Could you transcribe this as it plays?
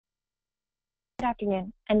Good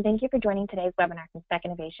afternoon, and thank you for joining today's webinar from Spec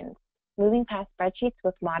Innovations, Moving Past Spreadsheets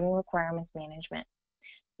with Modern Requirements Management.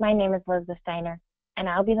 My name is Elizabeth Steiner, and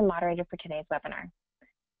I'll be the moderator for today's webinar.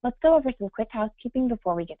 Let's go over some quick housekeeping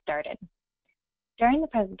before we get started. During the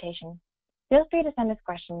presentation, feel free to send us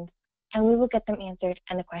questions, and we will get them answered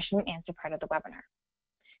in the question and answer part of the webinar.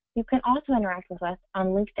 You can also interact with us on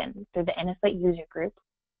LinkedIn through the Innoslate user group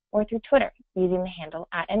or through Twitter using the handle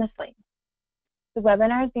 @Innoslate. The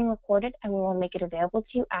webinar is being recorded and we will make it available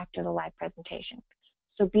to you after the live presentation,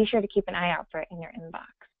 so be sure to keep an eye out for it in your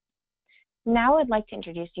inbox. Now I'd like to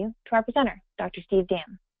introduce you to our presenter, Dr. Steve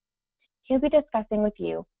Dam. He'll be discussing with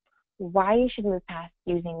you why you should move past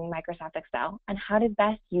using Microsoft Excel and how to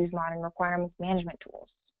best use modern requirements management tools.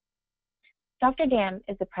 Dr. Dam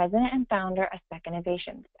is the president and founder of Spec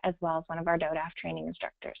Innovations, as well as one of our DODAF training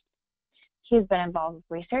instructors. He has been involved with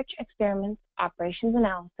research, experiments, operations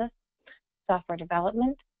analysis, software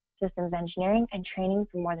development, systems engineering, and training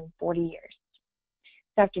for more than 40 years.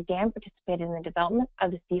 Dr. Dam participated in the development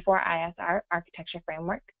of the C4ISR Architecture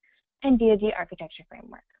Framework and DoD Architecture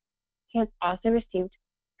Framework. He has also received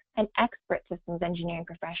an Expert Systems Engineering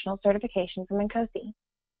Professional certification from INCOSE.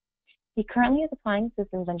 He currently is applying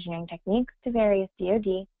systems engineering techniques to various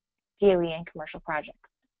DoD, DOE, and commercial projects.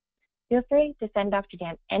 Feel free to send Dr.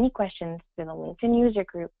 Dam any questions through the LinkedIn user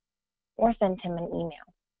group or send him an email.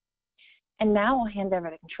 And now I'll hand over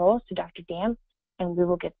the controls to Dr. Dam, and we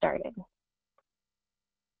will get started.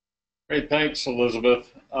 Great, thanks,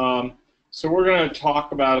 Elizabeth. So we're going to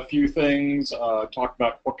talk about a few things, talk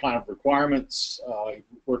about what kind of requirements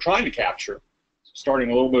we're trying to capture, starting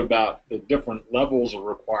a little bit about the different levels of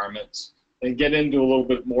requirements, and get into a little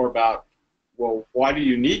bit more about, well, why do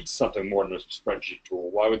you need something more than a spreadsheet tool?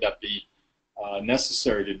 Why would that be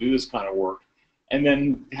necessary to do this kind of work? And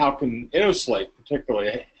then how can Innoslate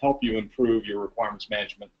particularly help you improve your requirements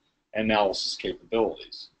management and analysis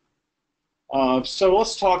capabilities? So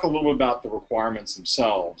let's talk a little bit about the requirements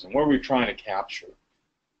themselves and what are we trying to capture.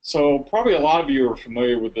 So probably a lot of you are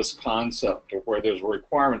familiar with this concept of where there's a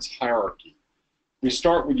requirements hierarchy. We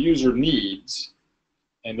start with user needs,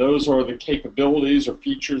 and those are the capabilities or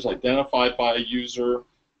features identified by a user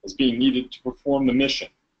as being needed to perform the mission.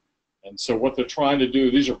 And so what they're trying to do,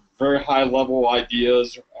 these are very high-level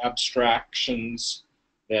ideas, abstractions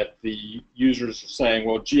that the users are saying,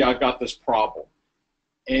 well, gee, I've got this problem.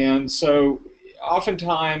 And so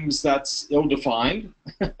oftentimes that's ill-defined.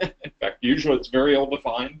 In fact, usually it's very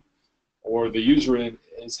ill-defined, or the user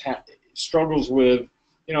struggles with,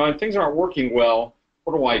 you know, things aren't working well,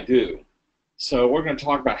 what do I do? So we're going to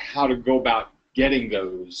talk about how to go about getting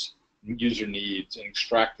those user needs and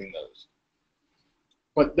extracting those.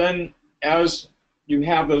 But then as you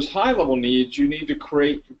have those high-level needs, you need to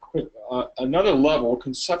create another level,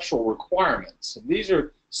 conceptual requirements. And these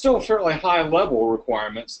are still fairly high-level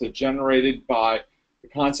requirements that are generated by the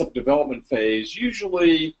concept development phase.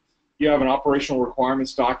 Usually you have an operational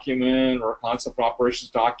requirements document or a concept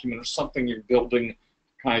operations document or something you're building to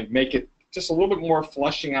kind of make it just a little bit more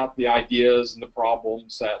fleshing out the ideas and the problem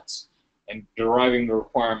sets and deriving the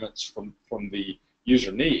requirements from the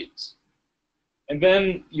user needs. And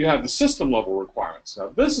then you have the system level requirements. Now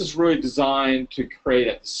this is really designed to create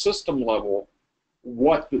at the system level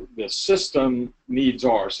what the system needs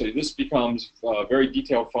are. So this becomes very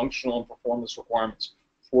detailed functional and performance requirements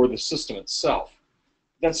for the system itself.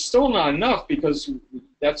 That's still not enough because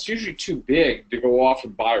that's usually too big to go off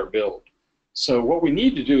and buy or build. So what we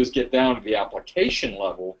need to do is get down to the application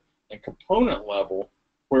level and component level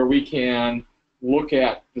where we can look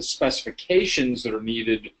at the specifications that are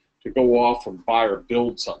needed to go off and buy or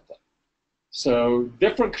build something. So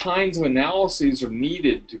different kinds of analyses are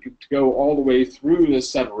needed to go all the way through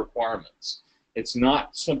this set of requirements. It's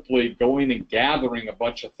not simply going and gathering a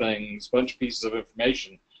bunch of things, a bunch of pieces of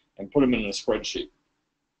information, and put them in a spreadsheet.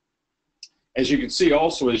 As you can see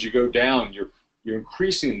also as you go down, you're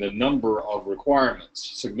increasing the number of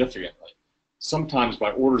requirements significantly, sometimes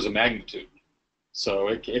by orders of magnitude.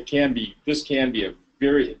 So this can be a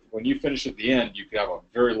very, when you finish at the end, you can have a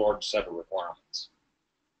very large set of requirements,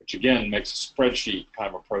 which again makes a spreadsheet kind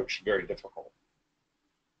of approach very difficult.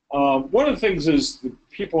 One of the things is that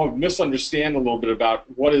people have misunderstand a little bit about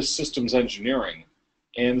what is systems engineering.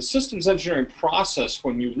 And the systems engineering process,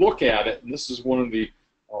 when you look at it, and this is one of the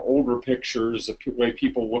older pictures, the way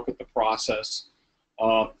people look at the process,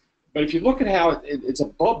 but if you look at how it's a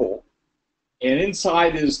bubble, and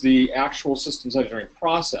inside is the actual systems engineering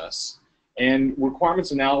process, and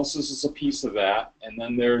requirements analysis is a piece of that, and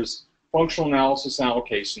then there's functional analysis,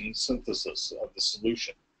 allocation, synthesis of the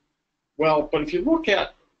solution. Well, but if you look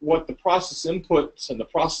at what the process inputs and the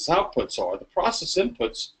process outputs are, the process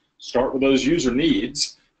inputs start with those user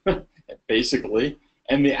needs, basically,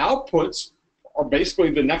 and the outputs are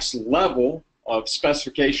basically the next level of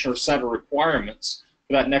specification or set of requirements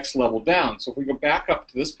for that next level down. So if we go back up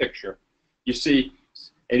to this picture, you see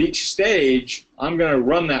at each stage, I'm going to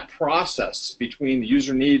run that process between the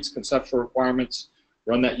user needs, conceptual requirements,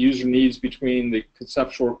 run that user needs between the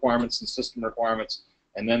conceptual requirements and system requirements,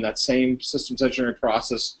 and then that same systems engineering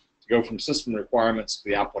process to go from system requirements to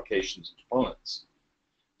the applications and components.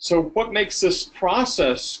 So what makes this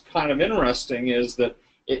process kind of interesting is that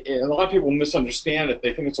a lot of people misunderstand it.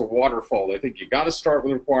 They think it's a waterfall. They think you got to start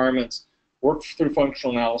with requirements, work through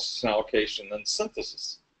functional analysis and allocation, then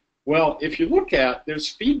synthesis. Well, if you look at, there's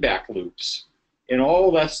feedback loops in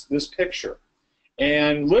all this picture.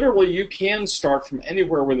 And literally, you can start from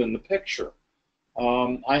anywhere within the picture.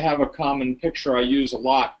 I have a common picture I use a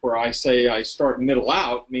lot where I say I start middle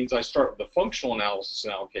out, means I start with the functional analysis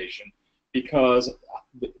and allocation because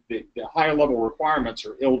the higher level requirements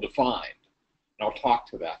are ill-defined. And I'll talk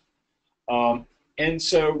to that. And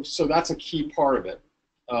so that's a key part of it.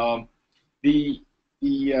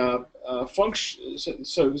 Function.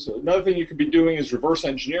 So another thing you could be doing is reverse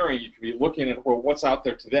engineering. You could be looking at, well, what's out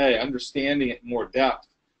there today, understanding it in more depth,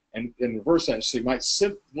 and reverse engineering. So you might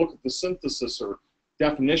look at the synthesis or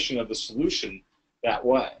definition of the solution that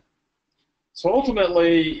way. So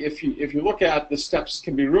ultimately, if you look at the steps,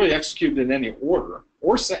 can be really executed in any order,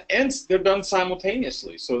 and they're done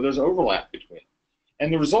simultaneously. So there's overlap between them.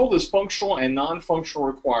 And the result is functional and non-functional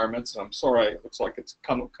requirements. And I'm sorry, it looks like it's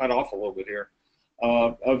cut off a little bit here.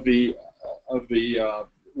 Of the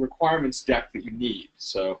requirements deck that you need.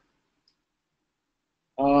 So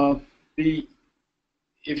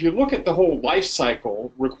if you look at the whole life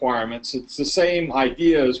cycle requirements, it's the same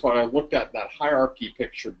idea as what I looked at that hierarchy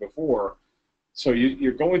picture before. So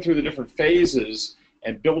you're going through the different phases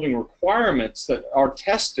and building requirements that are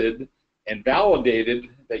tested and validated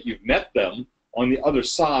that you've met them on the other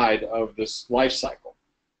side of this life cycle.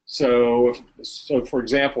 So for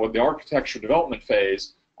example, in the architecture development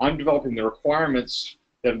phase, I'm developing the requirements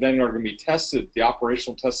that then are going to be tested, the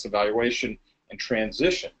operational test evaluation and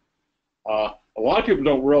transition. A lot of people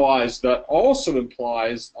don't realize that also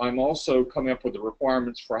implies I'm also coming up with the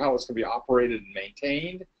requirements for how it's going to be operated and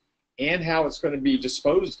maintained and how it's going to be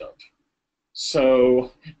disposed of.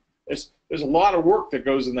 So there's a lot of work that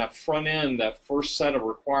goes in that front end, that first set of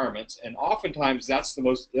requirements, and oftentimes that's the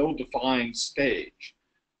most ill-defined stage.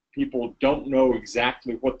 People don't know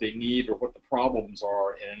exactly what they need or what the problems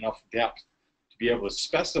are in enough depth to be able to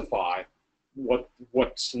specify what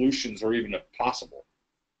solutions are even possible.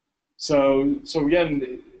 So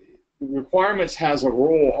again, requirements has a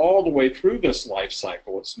role all the way through this life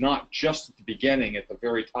cycle. It's not just at the beginning, at the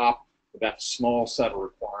very top of that small set of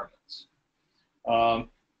requirements.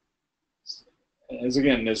 As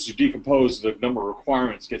you decompose, the number of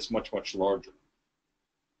requirements gets much, much larger.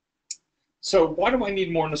 So why do I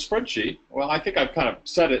need more in a spreadsheet? Well, I think I've kind of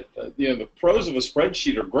said it. The pros of a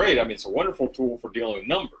spreadsheet are great. I mean, it's a wonderful tool for dealing with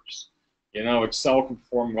numbers. Excel can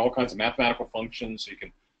perform all kinds of mathematical functions. So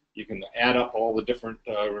you can add up all the different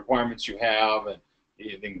requirements you have, and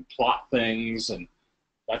you can plot things, and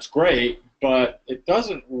that's great. But it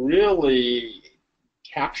doesn't really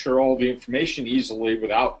capture all the information easily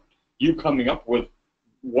without you coming up with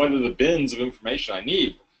what are the bins of information I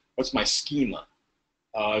need. What's my schema?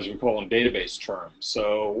 As we call in database terms.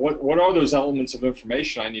 So what are those elements of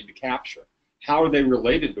information I need to capture? How are they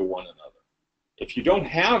related to one another? If you don't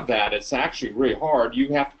have that, it's actually really hard. You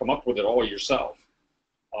have to come up with it all yourself.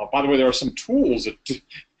 By the way, there are some tools that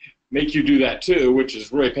make you do that too, which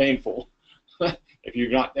is really painful. If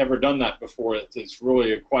you've not ever done that before, it's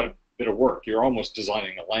really quite a bit of work. You're almost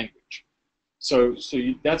designing a language. So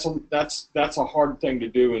that's a hard thing to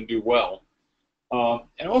do and do well.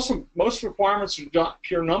 And also, most requirements are not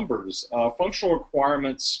pure numbers. Functional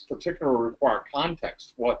requirements particularly require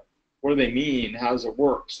context. What do they mean? How does it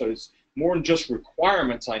work? So it's more than just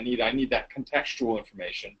requirements I need that contextual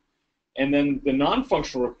information. And then the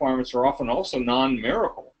non-functional requirements are often also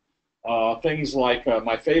non-numerical. Things like,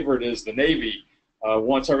 my favorite is the Navy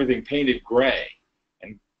wants everything painted gray.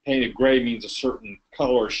 And painted gray means a certain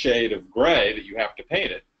color shade of gray that you have to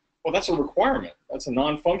paint it. Well, that's a requirement. That's a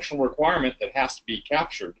non-functional requirement that has to be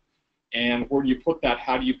captured. And where do you put that?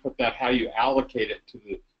 How do you put that? How do you allocate it to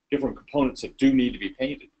the different components that do need to be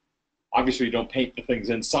painted? Obviously, you don't paint the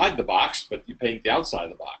things inside the box, but you paint the outside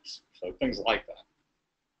of the box. So things like that.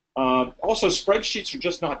 Also, spreadsheets are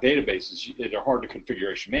just not databases. They're hard to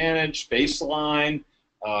configuration manage, baseline,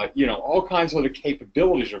 all kinds of other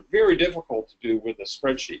capabilities are very difficult to do with a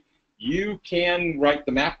spreadsheet. You can write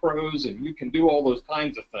the macros and you can do all those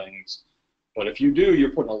kinds of things, But if you do, you're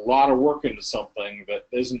putting a lot of work into something that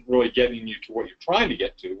isn't really getting you to what you're trying to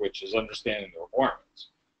get to, which is understanding the requirements.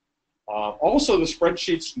 Also, the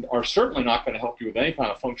spreadsheets are certainly not going to help you with any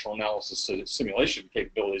kind of functional analysis simulation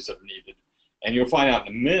capabilities that are needed. And you'll find out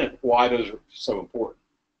in a minute why those are so important.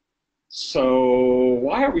 So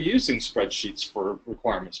why are we using spreadsheets for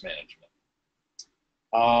requirements management?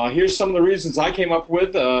 Here's some of the reasons I came up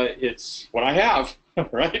with. It's what I have,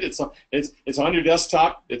 right? It's on your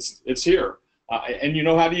desktop. It's here, and you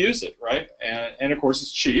know how to use it, right? And of course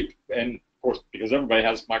it's cheap. And of course, because everybody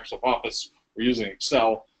has Microsoft Office, we're using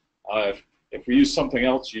Excel. If we use something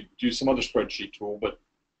else, you'd use some other spreadsheet tool, but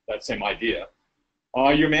that same idea.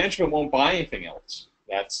 Your management won't buy anything else.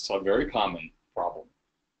 That's a very common problem.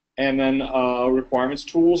 And then requirements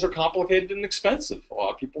tools are complicated and expensive. A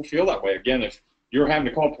lot of people feel that way. Again, if you're having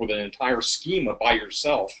to come up with an entire schema by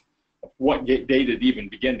yourself of what data to even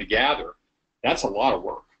begin to gather, that's a lot of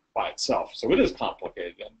work by itself. So it is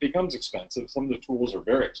complicated and it becomes expensive. Some of the tools are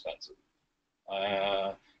very expensive.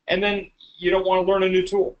 And then you don't want to learn a new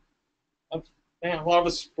tool. Man, a lot of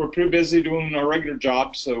us, we're too busy doing our regular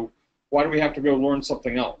job, so why do we have to go learn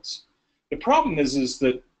something else? The problem is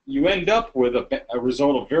that you end up with a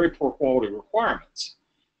result of very poor quality requirements.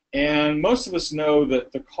 And most of us know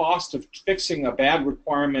that the cost of fixing a bad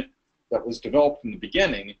requirement that was developed in the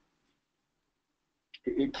beginning,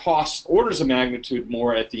 it costs orders of magnitude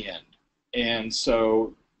more at the end. And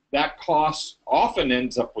so that cost often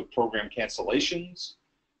ends up with program cancellations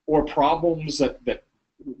or problems that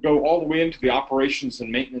go all the way into the operations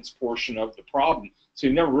and maintenance portion of the problem. So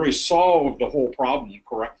you never really solve the whole problem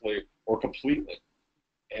correctly or completely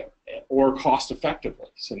or cost effectively.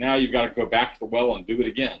 So now you've got to go back to the well and do it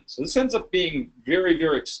again. So this ends up being very,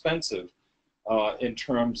 very expensive in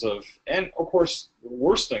terms of, and of course, the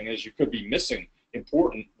worst thing is you could be missing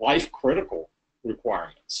important life-critical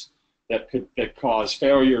requirements that cause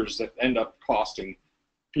failures that end up costing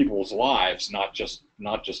people's lives, not just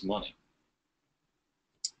money.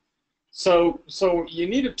 So you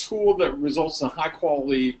need a tool that results in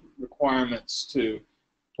high-quality requirements to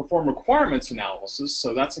perform requirements analysis,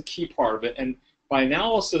 so that's a key part of it. And by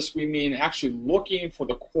analysis, we mean actually looking for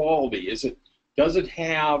the quality. Does it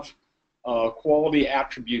have quality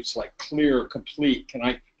attributes like clear, complete? Can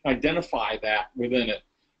I identify that within it?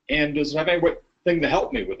 And does it have anything to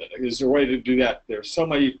help me with it? Is there a way to do that? There's so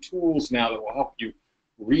many tools now that will help you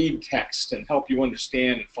read text and help you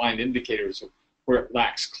understand and find indicators of where it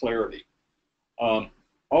lacks clarity.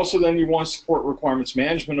 Also, then you want to support requirements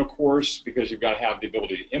management, of course, because you've got to have the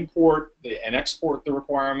ability to import and export the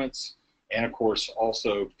requirements, and of course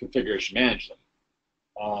also configuration manage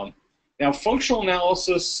them. Now, functional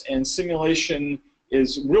analysis and simulation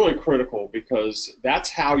is really critical because that's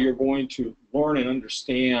how you're going to learn and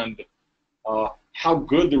understand how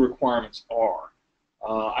good the requirements are.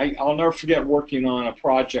 I'll never forget working on a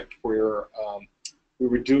project where we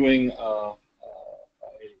were doing a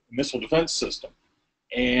missile defense system,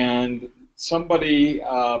 and somebody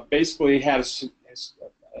basically had a set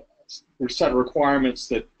of requirements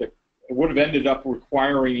that would have ended up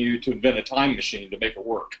requiring you to invent a time machine to make it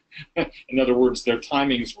work. In other words, their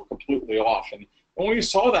timings were completely off. And when we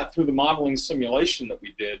saw that through the modeling simulation that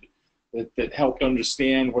we did, that helped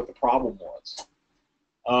understand what the problem was.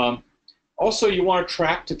 Also, you want to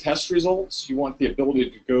track to test results. You want the ability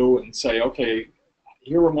to go and say, okay,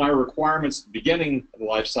 here are my requirements at the beginning of the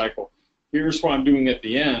life cycle. Here's what I'm doing at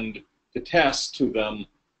the end to test to them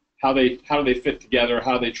how do they fit together,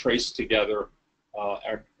 how they trace together,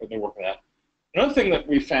 are they working that. Another thing that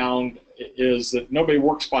we found is that nobody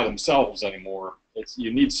works by themselves anymore.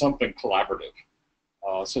 You need something collaborative.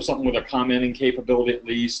 So something with a commenting capability at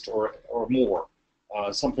least, or more.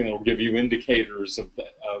 Something that will give you indicators of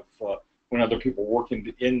when other people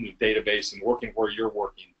working in the database and working where you're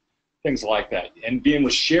working, things like that, and being able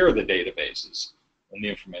to share the databases and the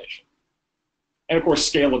information. And of course,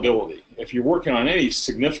 scalability. If you're working on any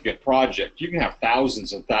significant project, you can have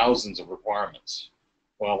thousands and thousands of requirements.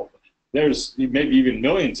 Well, there's maybe even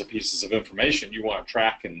millions of pieces of information you want to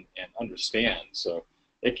track and understand. So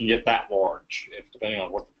it can get that large, depending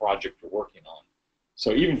on what the project you're working on.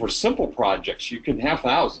 So even for simple projects, you can have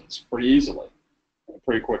thousands pretty easily,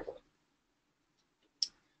 pretty quickly.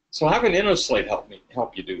 So how can Innoslate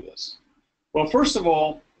help you do this? Well, first of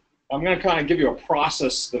all, I'm going to kind of give you a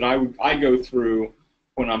process that I go through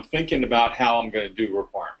when I'm thinking about how I'm going to do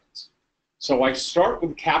requirements. So I start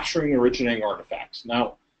with capturing originating artifacts.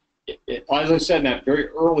 Now, as I said, in that very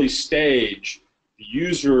early stage, the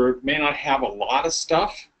user may not have a lot of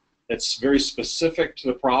stuff that's very specific to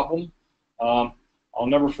the problem. I'll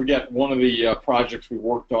never forget one of the projects we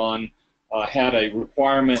worked on. had a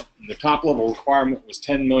requirement, and the top level requirement was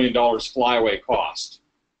 $10 million flyaway cost.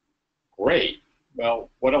 Great. Well,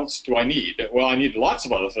 what else do I need? Well, I need lots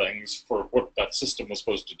of other things for what that system was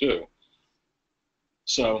supposed to do.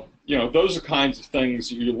 So, you know, those are kinds of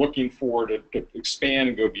things you're looking for to expand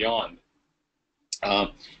and go beyond.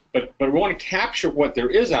 But we want to capture what there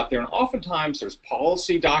is out there, and oftentimes there's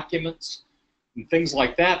policy documents and things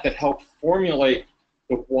like that that help formulate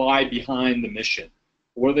the why behind the mission.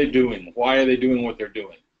 What are they doing? Why are they doing what they're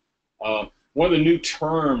doing? One of the new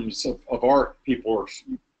terms of art people are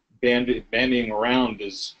bandying around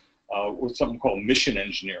is something called mission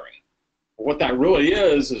engineering. What that really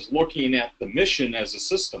is looking at the mission as a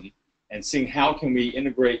system and seeing how can we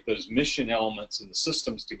integrate those mission elements and the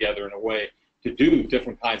systems together in a way to do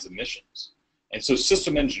different kinds of missions. And so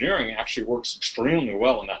system engineering actually works extremely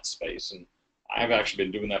well in that space, and I've actually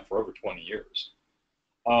been doing that for over 20 years.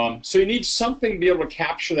 So you need something to be able to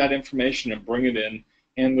capture that information and bring it in,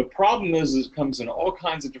 and the problem is it comes in all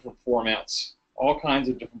kinds of different formats, all kinds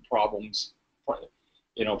of different problems.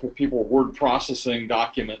 You know, for people word processing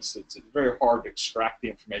documents, it's very hard to extract the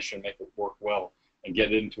information and make it work well and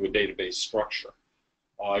get it into a database structure.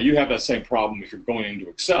 You have that same problem if you're going into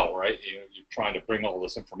Excel, right? You're trying to bring all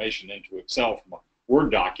this information into Excel from a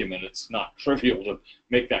Word document. It's not trivial to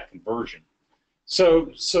make that conversion.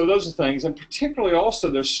 So those are things, and particularly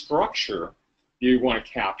also there's structure you want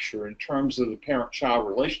to capture in terms of the parent-child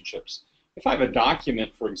relationships. If I have a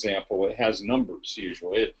document, for example, it has numbers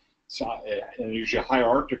usually. And usually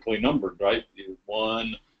hierarchically numbered, right?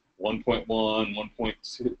 1, 1.1,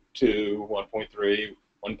 1.2, 1.3,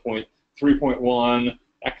 1.3.1,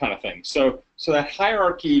 that kind of thing. So that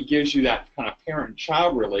hierarchy gives you that kind of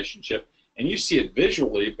parent-child relationship, and you see it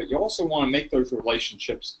visually, but you also want to make those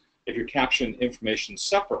relationships if you're capturing information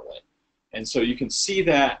separately. And so you can see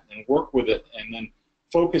that and work with it and then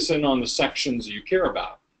focus in on the sections you care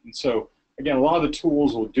about. And so, again, a lot of the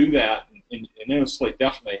tools will do that, and Innoslate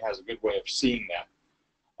definitely has a good way of seeing that.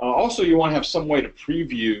 Also, you want to have some way to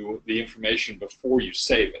preview the information before you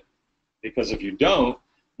save it, because if you don't,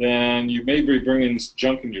 then you may be bringing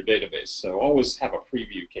junk in your database. So always have a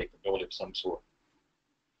preview capability of some sort.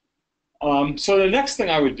 So the next thing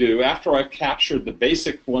I would do after I've captured the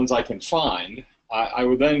basic ones I can find, I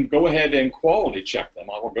would then go ahead and quality check them.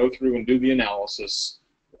 I will go through and do the analysis.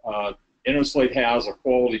 Innoslate has a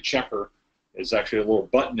quality checker. There's actually a little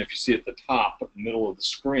button, if you see at the top, in the middle of the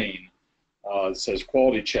screen, that says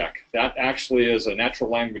quality check. That actually is a natural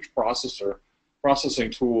language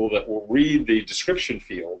processing tool that will read the description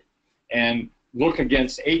field and look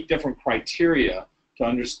against 8 different criteria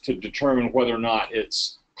to determine whether or not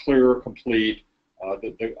it's clear, complete. I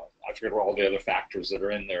forget all the other factors that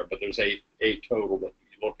are in there, but there's eight total that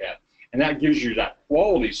you look at. And that gives you that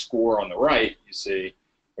quality score on the right, you see,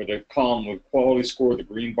 or the column with quality score, the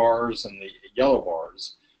green bars and the yellow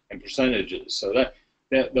bars, and percentages. So that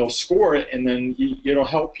they'll score it, and then it'll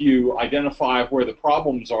help you identify where the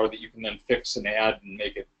problems are that you can then fix and add and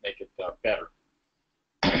make it better.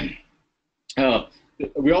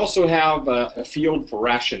 We also have a field for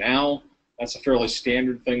rationale. That's a fairly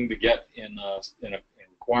standard thing to get in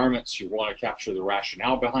requirements. You want to capture the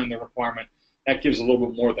rationale behind the requirement. That gives a little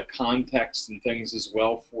bit more of the context and things as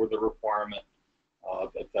well for the requirement.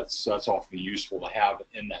 That's often useful to have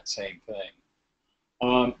in that same thing.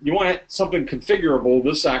 You want something configurable.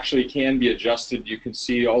 This actually can be adjusted. You can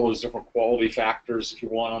see all those different quality factors if you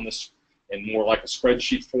want on this in more like a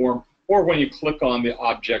spreadsheet form, or when you click on the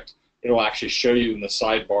object, it'll actually show you in the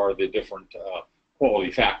sidebar the different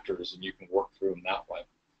quality factors, and you can work through them that way.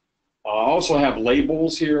 I also have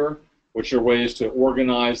labels here, which are ways to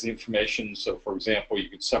organize the information. So, for example, you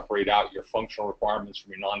could separate out your functional requirements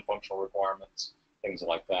from your non-functional requirements, things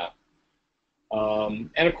like that.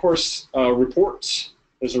 And of course, reports.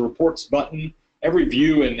 There's a reports button. Every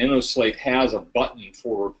view in Innoslate has a button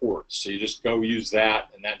for reports. So you just go use that,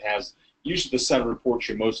 and that has usually the set of reports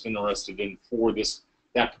you're most interested in for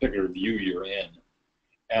that particular view you're in.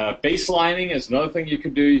 Baselining is another thing you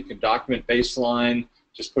can do. You can document baseline,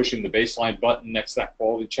 just pushing the baseline button next to that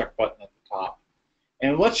quality check button at the top.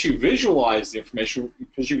 And it lets you visualize the information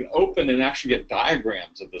because you can open and actually get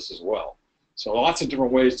diagrams of this as well. So lots of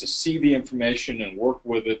different ways to see the information and work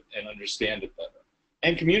with it and understand it better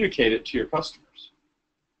and communicate it to your customers.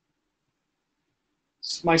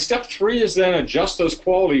 My step 3 is then adjust those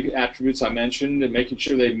quality attributes I mentioned and making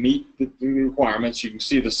sure they meet the requirements. You can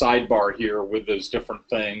see the sidebar here with those different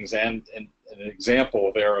things and an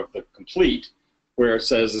example there of the complete, where it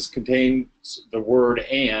says it contains the word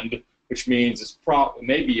and, which means it's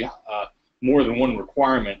maybe more than one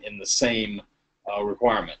requirement in the same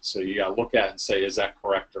requirement. So you got to look at it and say, is that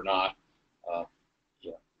correct or not?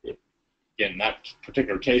 You know, again, in that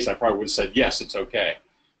particular case, I probably would have said, yes, it's okay.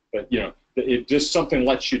 But, you know, it just something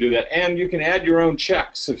lets you do that. And you can add your own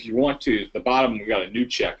checks if you want to. At the bottom, we've got a new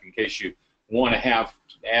check in case you want to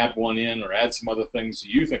add one in or add some other things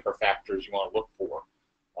you think are factors you want to look for.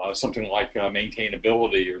 Something like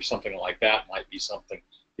maintainability or something like that might be something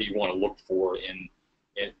that you want to look for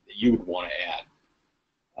that you would want to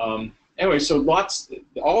add. Anyway, so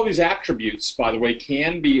all these attributes, by the way,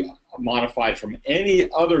 can be modified from any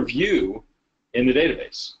other view in the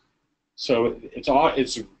database. So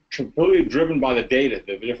it's completely driven by the data,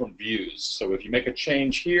 the different views. So if you make a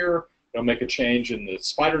change here, it'll make a change in the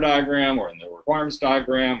spider diagram or in the requirements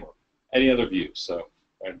diagram or any other view. So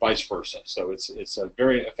and vice versa. So it's a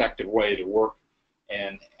very effective way to work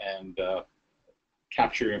and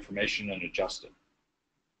capture your information and adjust it.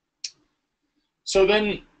 So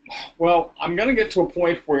then, well, I'm going to get to a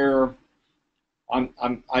point where I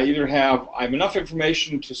have enough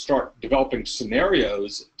information to start developing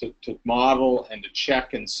scenarios to model and to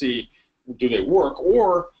check and see do they work,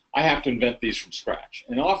 or I have to invent these from scratch.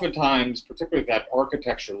 And oftentimes, particularly at that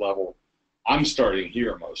architecture level, I'm starting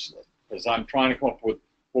here mostly because I'm trying to come up with,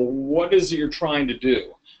 well, what is it you're trying to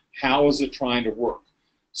do? How is it trying to work?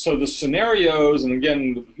 So the scenarios, and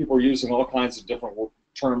again, people are using all kinds of different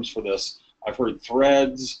terms for this. I've heard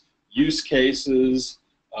threads, use cases,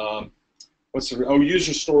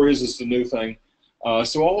 user stories is the new thing.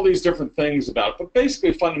 So all these different things about it. But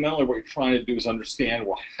basically, fundamentally, what you're trying to do is understand,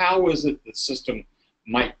 well, how is it the system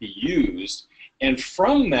might be used? And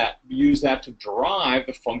from that, use that to derive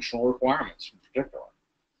the functional requirements in particular.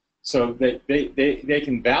 So they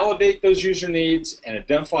can validate those user needs and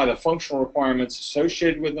identify the functional requirements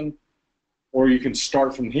associated with them, or you can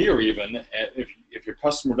start from here even, if your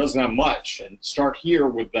customer doesn't have much, and start here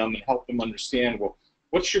with them and help them understand, well,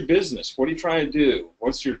 what's your business? What are you trying to do?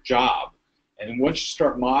 What's your job? And then once you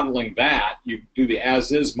start modeling that, you do the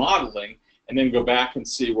as-is modeling, and then go back and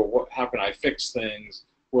see, well, how can I fix things,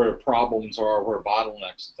 where problems are, where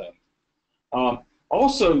bottlenecks and things.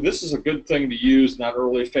 Also, this is a good thing to use in that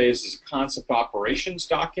early phase as a concept operations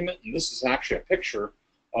document, and this is actually a picture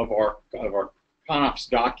of our ConOps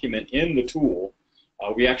document in the tool.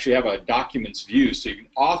 We actually have a documents view, so you can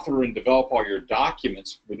author and develop all your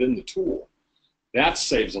documents within the tool. That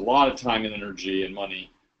saves a lot of time and energy and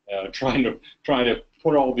money trying to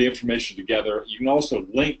put all the information together. You can also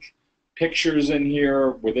link pictures in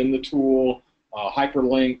here within the tool,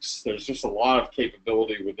 hyperlinks. There's just a lot of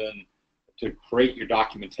capability within to create your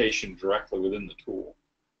documentation directly within the tool.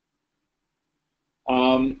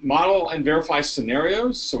 Model and verify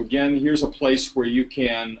scenarios. So again, here's a place where you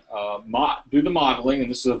can do the modeling, and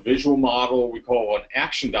this is a visual model we call an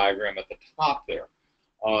action diagram at the top there.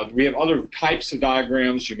 We have other types of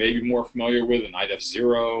diagrams you may be more familiar with, an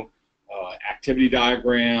IDEF0, activity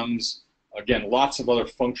diagrams. Again, lots of other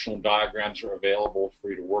functional diagrams are available for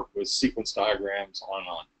you to work with, sequence diagrams, on and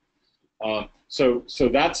on. So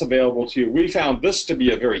that's available to you. We found this to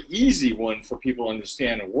be a very easy one for people to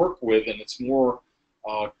understand and work with, and it's more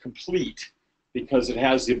complete because it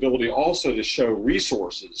has the ability also to show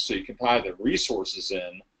resources, so you can tie the resources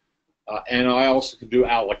in, and I also can do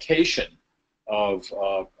allocation of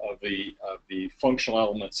the functional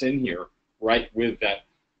elements in here right with that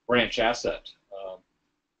branch asset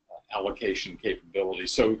allocation capability.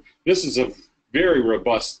 So this is a very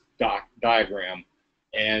robust diagram,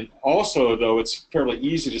 and also, though, it's fairly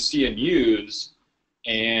easy to see and use,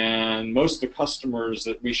 and most of the customers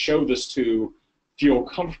that we show this to feel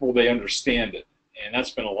comfortable they understand it, and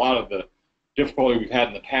that's been a lot of the difficulty we've had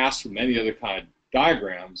in the past with many other kind of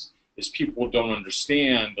diagrams, is people don't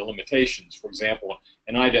understand the limitations. For example,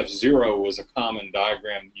 an IDEF0 was a common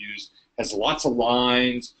diagram used, has lots of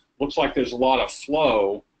lines, looks like there's a lot of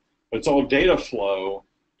flow, but it's all data flow,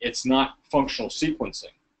 it's not functional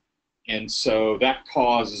sequencing. And so that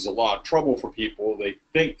causes a lot of trouble for people. They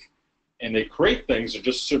think and they create things that are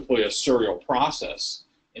just simply a serial process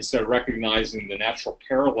instead of recognizing the natural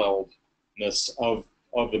paralleleness of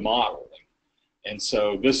the modeling. And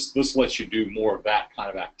so this lets you do more of that kind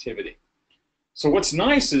of activity. So what's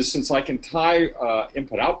nice is, since I can tie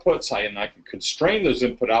input outputs, I can constrain those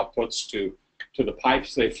input outputs to the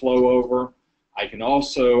pipes they flow over. I can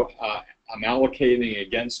also, I'm allocating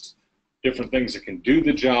against different things that can do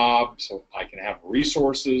the job, so I can have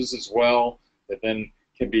resources as well that then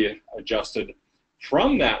can be adjusted.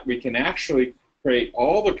 From that, we can actually create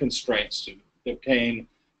all the constraints to obtain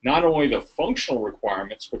not only the functional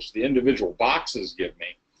requirements, which the individual boxes give me,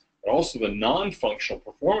 but also the non-functional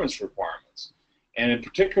performance requirements. And in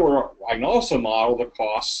particular, I can also model the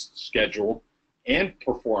cost, schedule, and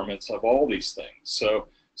performance of all these things. So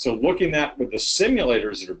So looking at with the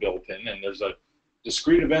simulators that are built in, and there's a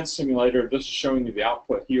discrete event simulator. This is showing you the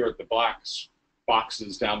output here at the black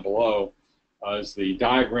boxes down below is the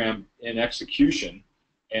diagram in execution,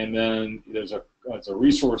 and then there's a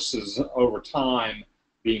resources over time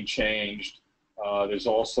being changed. There's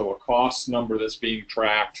also a cost number that's being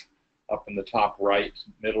tracked up in the top right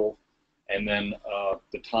middle, and then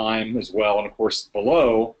the time as well, and of course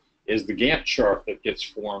below is the Gantt chart that gets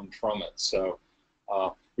formed from it. So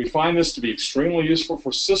we find this to be extremely useful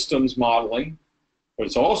for systems modeling, but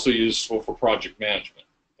it's also useful for project management.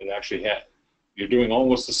 It actually you're doing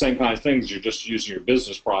almost the same kind of things, you're just using your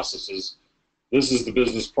business processes. This is the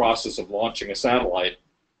business process of launching a satellite.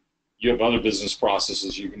 You have other business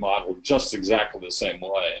processes you can model just exactly the same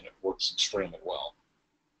way, and it works extremely well.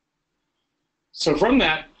 So from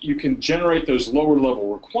that, you can generate those lower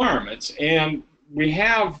level requirements, and we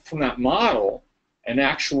have from that model an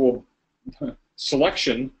actual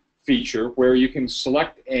selection feature where you can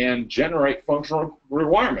select and generate functional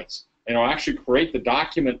requirements. And it'll actually create the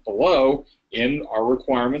document below in our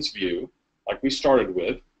requirements view, like we started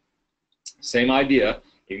with. Same idea.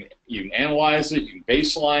 You can analyze it, you can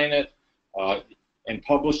baseline it, and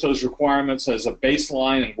publish those requirements as a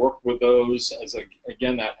baseline and work with those as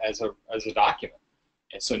a document.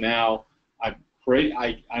 And so now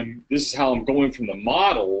this is how I'm going from the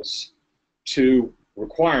models to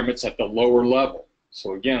requirements at the lower level.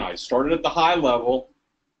 So again, I started at the high level,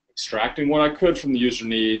 extracting what I could from the user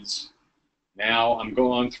needs. Now I'm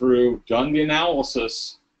going through, done the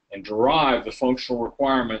analysis, and derive the functional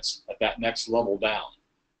requirements at that next level down.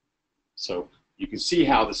 So you can see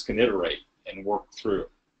how this can iterate and work through.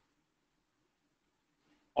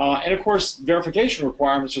 And of course, verification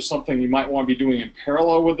requirements are something you might want to be doing in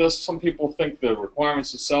parallel with this. Some people think the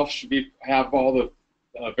requirements itself should have all the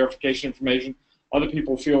verification information. Other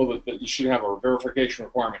people feel that you should have a verification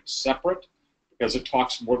requirement separate because it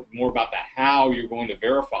talks more about the how you're going to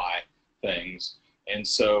verify things. And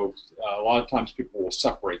so a lot of times people will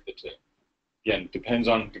separate the two. Again, it depends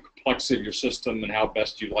on the complexity of your system and how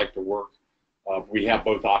best you'd like to work. We have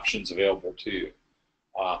both options available to you.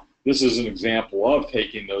 This is an example of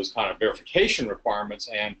taking those kind of verification requirements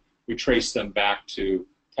and we trace them back to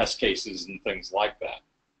test cases and things like that.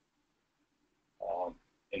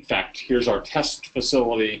 In fact, here's our test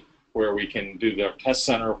facility where we can do the test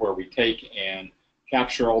center where we take and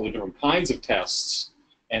capture all the different kinds of tests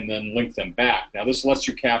and then link them back. Now this lets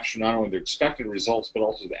you capture not only the expected results but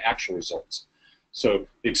also the actual results. So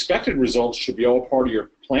the expected results should be all part of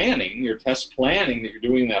your planning, your test planning that you're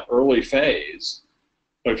doing in that early phase.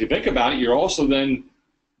 But if you think about it, you're also then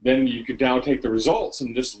you could now take the results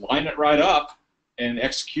and just line it right up and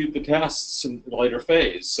execute the tests in the later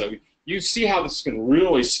phase. So you see how this can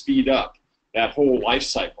really speed up that whole life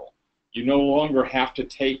cycle. You no longer have to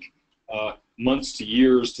take months to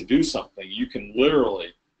years to do something. You can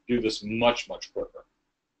literally do this much, much quicker.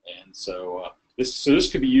 And so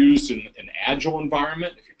this could be used in an agile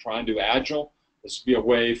environment. If you're trying to do agile, this would be a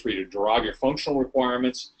way for you to derive your functional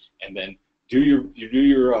requirements and then do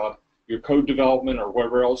your code development or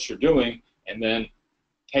whatever else you're doing, and then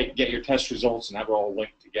get your test results and have it all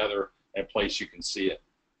linked together in a place you can see it.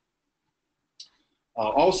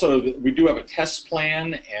 Also, we do have a test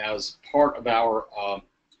plan as part of our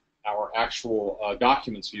actual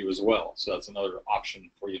documents view as well. So that's another option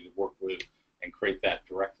for you to work with and create that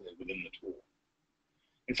directly within the tool.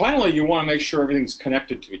 And finally, you want to make sure everything's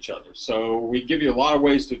connected to each other. So we give you a lot of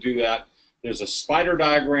ways to do that. There's a spider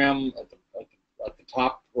diagram at the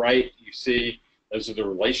top right. You see those are the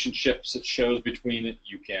relationships it shows between it.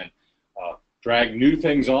 You can drag new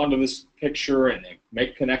things onto this picture and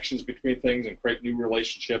make connections between things and create new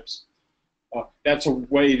relationships. That's a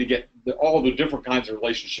way to get all the different kinds of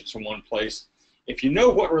relationships in one place. If you know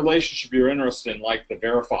what relationship you're interested in, like the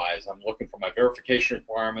verifies, I'm looking for my verification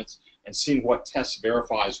requirements and seeing what test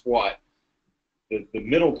verifies what, the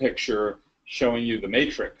middle picture showing you the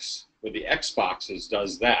matrix with the X boxes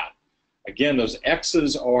does that. Again, those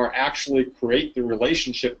X's are actually create the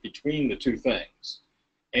relationship between the two things.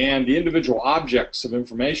 And the individual objects of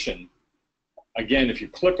information, again, if you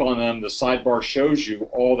click on them, the sidebar shows you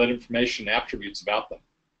all that information and attributes about them.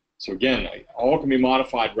 So again, all can be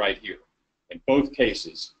modified right here. In both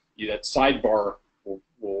cases, that sidebar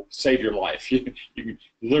will save your life. You can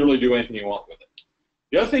literally do anything you want with it.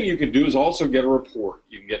 The other thing you can do is also get a report.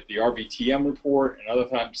 You can get the RVTM report and other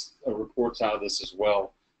types of reports out of this as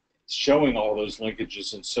well, showing all those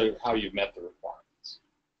linkages and so how you've met the requirements.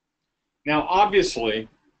 Now, obviously,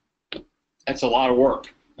 that's a lot of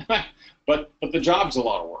work, but the job's a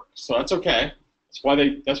lot of work, so that's okay.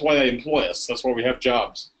 That's why they employ us. That's why we have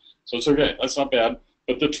jobs. So it's okay. That's not bad.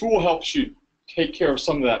 But the tool helps you take care of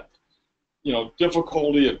some of that,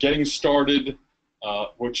 difficulty of getting started,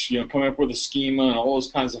 which, coming up with a schema and all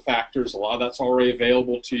those kinds of factors. A lot of that's already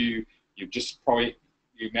available to you.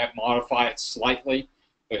 You might modify it slightly,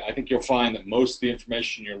 but I think you'll find that most of the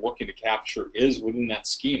information you're looking to capture is within that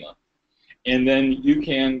schema. And then you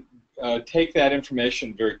can take that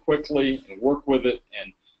information very quickly and work with it,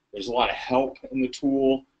 and there's a lot of help in the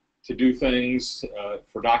tool to do things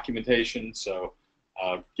for documentation. So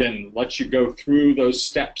again, lets you go through those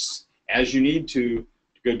steps as you need to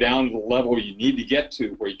go down to the level you need to get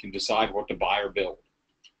to where you can decide what to buy or build.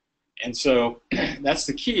 And so that's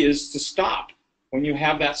the key, is to stop when you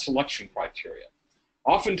have that selection criteria.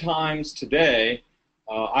 Oftentimes today,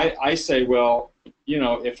 I say, well,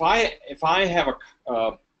 if I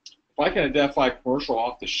can identify commercial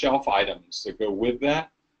off-the-shelf items that go with that,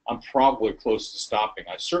 I'm probably close to stopping.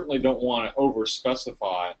 I certainly don't want to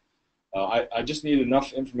over-specify. I just need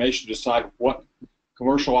enough information to decide what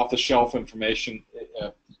commercial off-the-shelf information,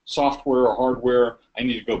 software or hardware, I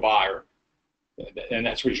need to go buy. And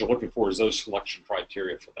that's what you're looking for, is those selection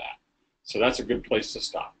criteria for that. So that's a good place to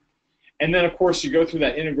stop. And then, of course, you go through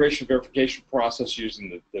that integration verification process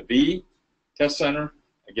using the V test center.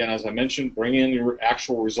 Again, as I mentioned, bring in your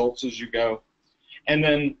actual results as you go. And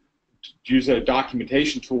then use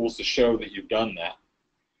documentation tools to show that you've done that.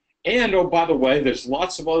 And, oh, by the way, there's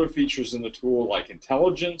lots of other features in the tool, like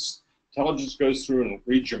intelligence. Intelligence goes through and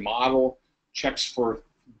reads your model, checks for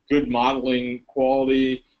good modeling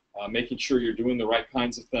quality, making sure you're doing the right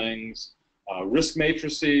kinds of things, risk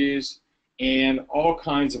matrices, and all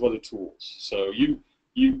kinds of other tools. So it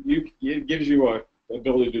gives you the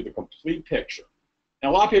ability to do the complete picture. Now,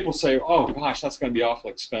 a lot of people say, oh, gosh, that's going to be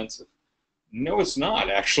awfully expensive. No, it's not,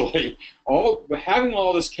 actually. Having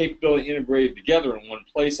all this capability integrated together in one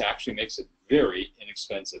place actually makes it very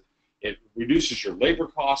inexpensive. It reduces your labor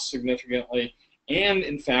costs significantly, and,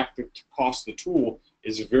 in fact, the cost of the tool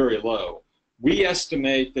is very low. We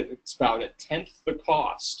estimate that it's about 1/10 the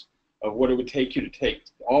cost of what it would take you to take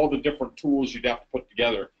all the different tools you'd have to put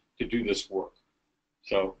together to do this work.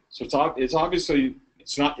 So it's obviously,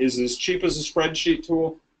 it's not, is it as cheap as a spreadsheet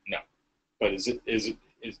tool? No. But does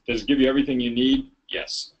it give you everything you need?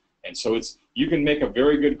 Yes. And so you can make a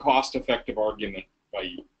very good cost-effective argument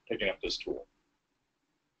by picking up this tool.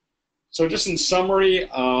 So just in summary,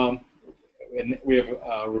 we have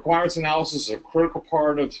requirements analysis is a critical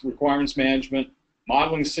part of requirements management.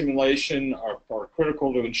 Modeling simulation are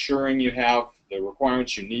critical to ensuring you have the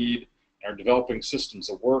requirements you need and are developing systems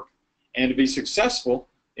that work. And to be successful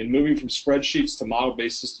in moving from spreadsheets to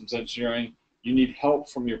model-based systems engineering, you need help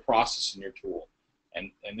from your process and your tool.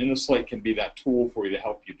 And Innoslate can be that tool for you to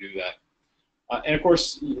help you do that. And of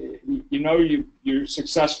course, you're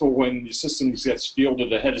successful when your system gets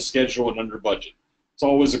fielded ahead of schedule and under budget. It's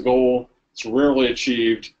always a goal. It's rarely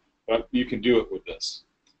achieved, but you can do it with this.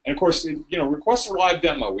 And of course, request a live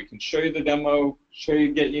demo. We can show you the demo,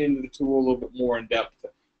 get you into the tool a little bit more in depth,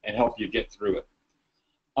 and help you get through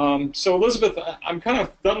it. So Elizabeth, I'm kind of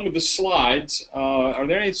done with the slides. Are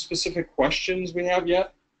there any specific questions we have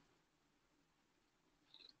yet?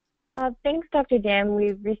 Thanks, Dr. Dan.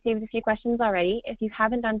 We've received a few questions already. If you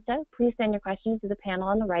haven't done so, please send your questions to the panel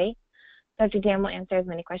on the right. Dr. Dan will answer as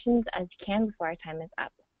many questions as he can before our time is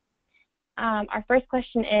up. Our first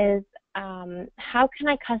question is, how can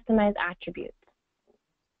I customize attributes?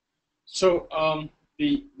 So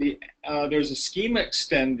there's a schema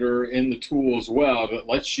extender in the tool as well that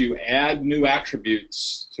lets you add new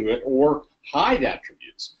attributes to it or hide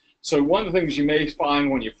attributes. So one of the things you may find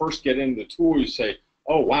when you first get into the tool, you say,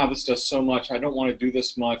 oh, wow, this does so much. I don't want to do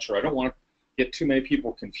this much, or I don't want to get too many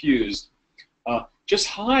people confused. Just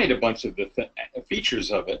hide a bunch of the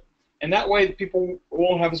features of it, and that way people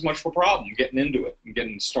won't have as much of a problem getting into it and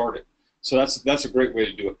getting started. So that's a great way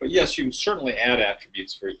to do it. But yes, you can certainly add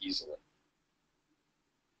attributes very easily.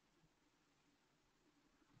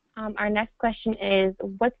 Our next question is,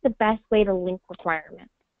 what's the best way to link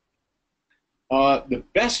requirements? The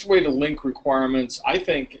best way to link requirements, I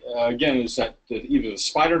think, again, is that either the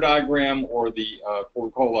spider diagram or what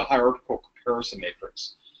we call the hierarchical comparison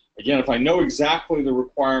matrix. Again, if I know exactly the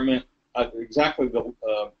requirement, exactly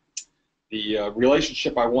the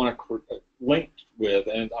relationship I want to link with,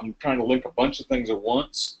 and I'm trying to link a bunch of things at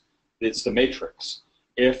once, it's the matrix.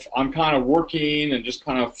 If I'm kind of working and just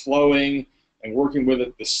kind of flowing and working with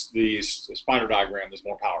it, the spider diagram is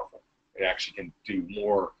more powerful. It actually can do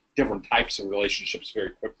more different types of relationships very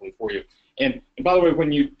quickly for you. And by the way,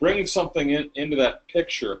 when you bring something into that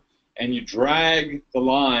picture and you drag the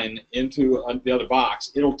line into the other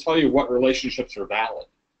box, it'll tell you what relationships are valid.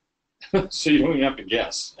 So you don't even have to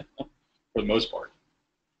guess for the most part.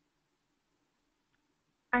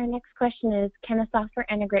 Our next question is, can the software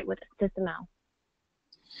integrate with SysML?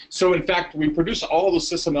 So in fact, we produce all the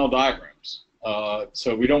SysML diagrams.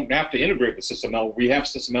 So we don't have to integrate with SysML. We have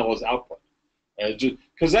SysML as output.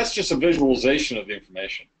 Because that's just a visualization of the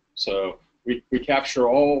information. So we capture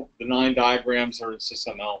all the 9 diagrams that are in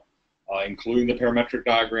SysML, including the parametric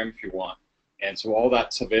diagram if you want. And so all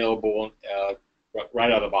that's available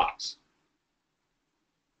right out of the box.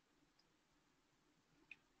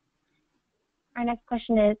 Our next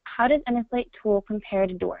question is, how does Innoslate tool compare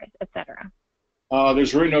to doors, etc.?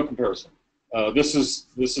 There's really no comparison. This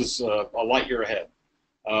is a light year ahead.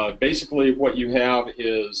 Basically, what you have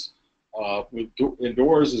is in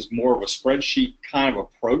doors is more of a spreadsheet kind of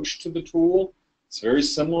approach to the tool. It's a very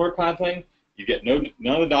similar kind of thing. You get none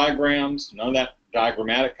of the diagrams, none of that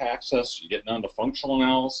diagrammatic access. You get none of the functional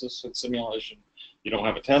analysis and simulation. You don't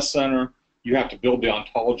have a test center. You have to build the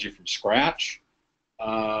ontology from scratch.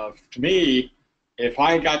 To me, if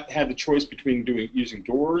I had the choice between using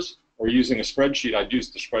doors or using a spreadsheet, I'd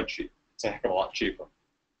use the spreadsheet. It's a heck of a lot cheaper.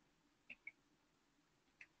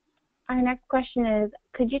 Our next question is,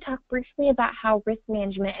 could you talk briefly about how risk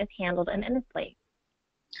management is handled in Innoslate?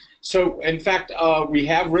 So, in fact, we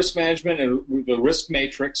have risk management and the risk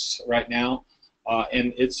matrix right now,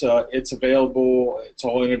 and it's available. It's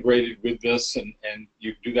all integrated with this, and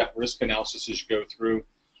you do that risk analysis as you go through.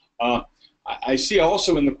 I see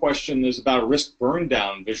also in the question is about a risk burn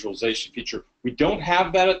down visualization feature. We don't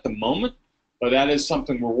have that at the moment, but that is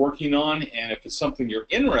something we're working on, and if it's something you're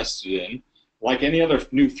interested in, like any other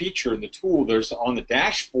new feature in the tool, there's on the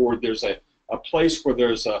dashboard, there's a place where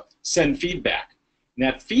there's a send feedback. And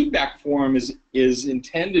that feedback form is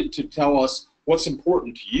intended to tell us what's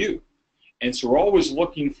important to you. And so we're always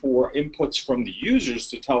looking for inputs from the users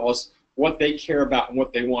to tell us what they care about and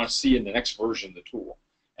what they want to see in the next version of the tool.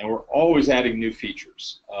 And we're always adding new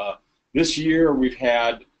features. This year we've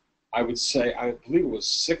had, I would say, I believe it was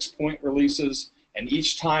 6-point releases, and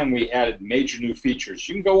each time we added major new features.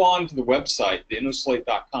 You can go on to the website, the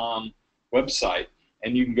Innoslate.com website,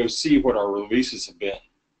 and you can go see what our releases have been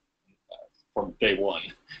from day one.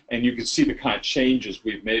 And you can see the kind of changes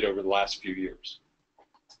we've made over the last few years.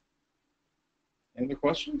 Any other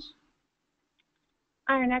questions?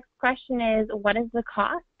 Our next question is, what is the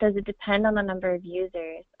cost? Does it depend on the number of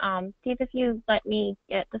users? Steve, if you let me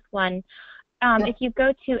get this one. If you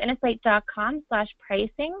go to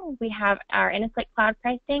Innoslate.com/pricing, we have our Innoslate Cloud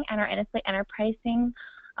pricing and our Innoslate Enter pricing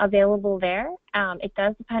available there. It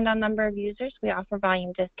does depend on number of users. We offer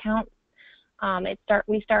volume discounts.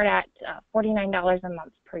 We start at $49 a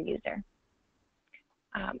month per user.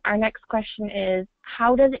 Our next question is,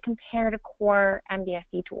 how does it compare to Core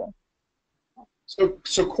MBSE tool? So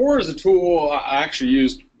Core is a tool I actually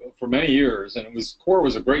used for many years, and Core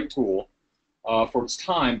was a great tool for its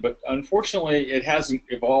time, but unfortunately it hasn't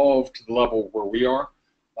evolved to the level where we are.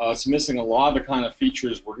 It's missing a lot of the kind of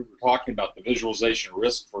features we're talking about. The visualization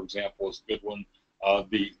risk, for example, is a good one.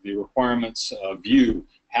 The requirements view,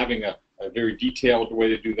 having a very detailed way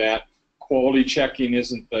to do that. Quality checking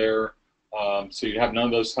isn't there, so you have none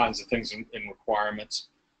of those kinds of things in requirements.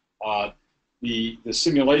 The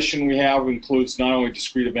simulation we have includes not only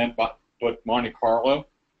discrete event but Monte Carlo,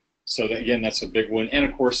 so that, again, that's a big one, and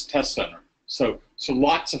of course test center. So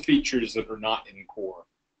lots of features that are not in Core.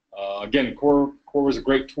 Again, Core was a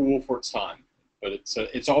great tool for its time, but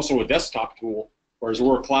it's also a desktop tool, whereas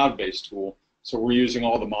we're a cloud-based tool. So we're using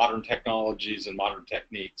all the modern technologies and modern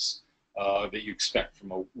techniques that you expect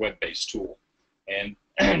from a web-based tool. And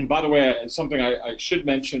by the way, something I should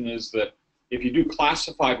mention is that if you do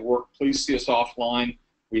classified work, please see us offline.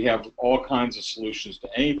 We have all kinds of solutions to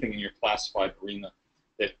anything in your classified arena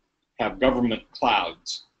that have government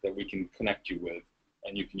clouds that we can connect you with,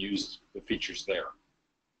 and you can use the features there.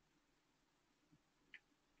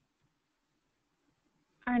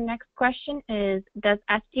 Our next question is, does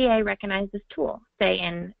FDA recognize this tool, say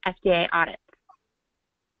in FDA audits?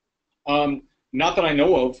 Not that I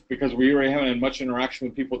know of, because we really haven't had much interaction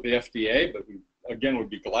with people at the FDA, but we, again, would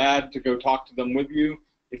be glad to go talk to them with you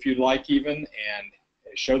if you'd like even, and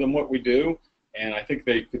show them what we do. And I think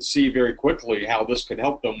they could see very quickly how this could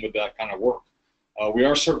help them with that kind of work. We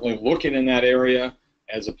are certainly looking in that area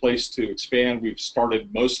as a place to expand. We've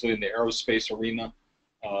started mostly in the aerospace arena,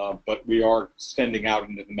 but we are extending out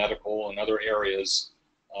into the medical and other areas.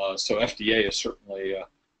 So FDA is certainly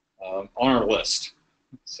on our list.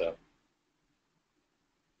 So.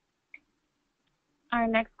 Our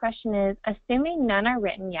next question is, assuming none are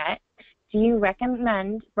written yet, do you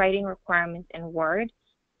recommend writing requirements in Word,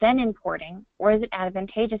 then importing, or is it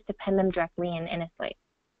advantageous to pen them directly in Innoslate?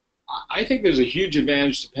 I think there's a huge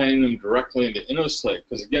advantage to paying them directly into Innoslate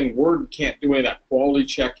because, again, Word can't do any of that quality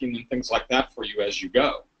checking and things like that for you as you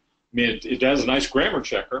go. I mean, it has a nice grammar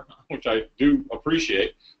checker, which I do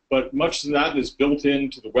appreciate, but much of that is built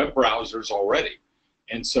into the web browsers already.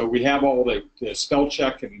 And so we have all the spell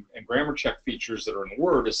check and grammar check features that are in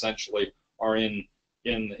Word essentially are in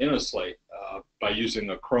Innoslate by using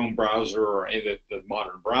a Chrome browser or any of the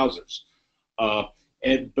modern browsers.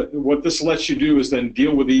 But what this lets you do is then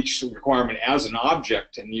deal with each requirement as an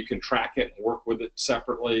object, and you can track it and work with it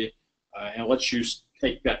separately, and it lets you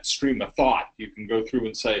take that stream of thought. You can go through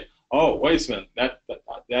and say, oh, wait a minute,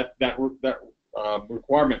 that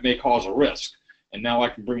requirement may cause a risk, and now I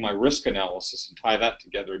can bring my risk analysis and tie that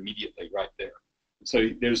together immediately right there. So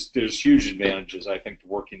there's huge advantages, I think, to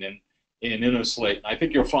working in Innoslate. And I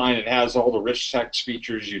think you'll find it has all the rich text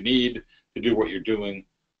features you need to do what you're doing.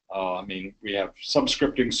 I mean, we have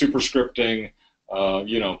subscripting, superscripting,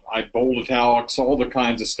 you know, bold italics, all the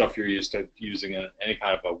kinds of stuff you're used to using in any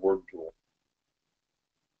kind of a Word tool.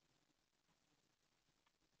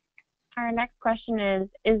 Our next question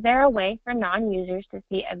is there a way for non-users to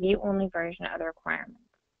see a view-only version of the requirements,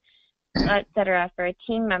 etc., for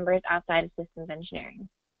team members outside of systems engineering?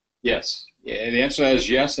 Yes. Yeah, the answer to that is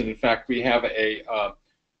yes, and in fact, we have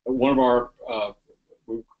one of our,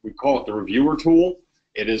 we call it the reviewer tool.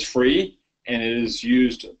 It is free, and it is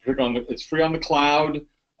used, it's free on the cloud.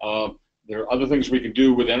 There are other things we can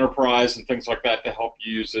do with enterprise and things like that to help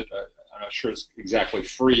you use it. I'm not sure it's exactly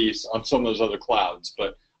free on some of those other clouds,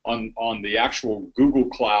 but on the actual Google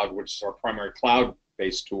Cloud, which is our primary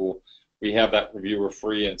cloud-based tool, we have that reviewer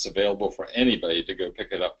free, and it's available for anybody to go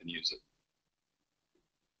pick it up and use it.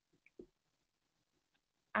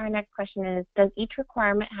 Our next question is, does each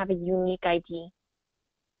requirement have a unique ID?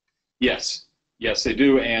 Yes. Yes, they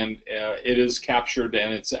do, and it is captured,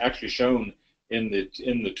 and it's actually shown in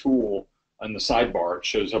the tool on the sidebar. It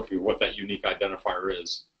shows up what that unique identifier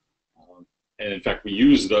is, and in fact, we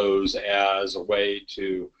use those as a way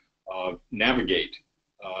to navigate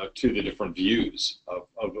to the different views of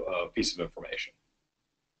a piece of information.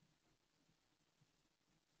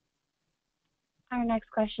 Our next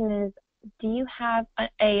question is, do you have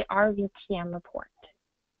a RVTM report?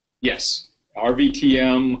 Yes,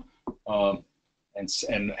 RVTM.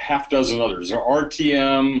 And half dozen others. There are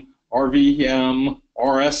RTM, RVM,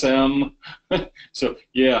 RSM. So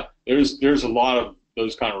yeah, there's a lot of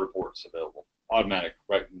those kind of reports available, automatic,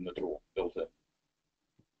 right in the tool, built in.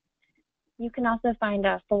 You can also find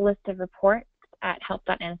a full list of reports at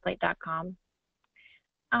help.innoslate.com.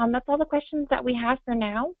 That's all the questions that we have for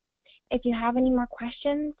now. If you have any more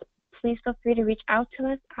questions, please feel free to reach out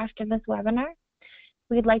to us after this webinar.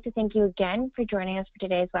 We'd like to thank you again for joining us for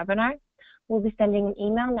today's webinar. We'll be sending an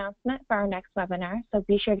email announcement for our next webinar, so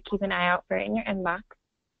be sure to keep an eye out for it in your inbox.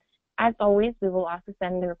 As always, we will also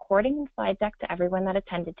send the recording and slide deck to everyone that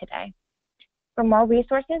attended today. For more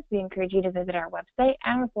resources, we encourage you to visit our website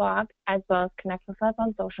and our blog, as well as connect with us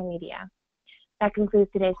on social media. That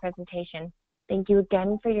concludes today's presentation. Thank you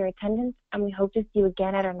again for your attendance, and we hope to see you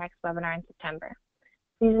again at our next webinar in September.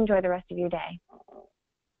 Please enjoy the rest of your day.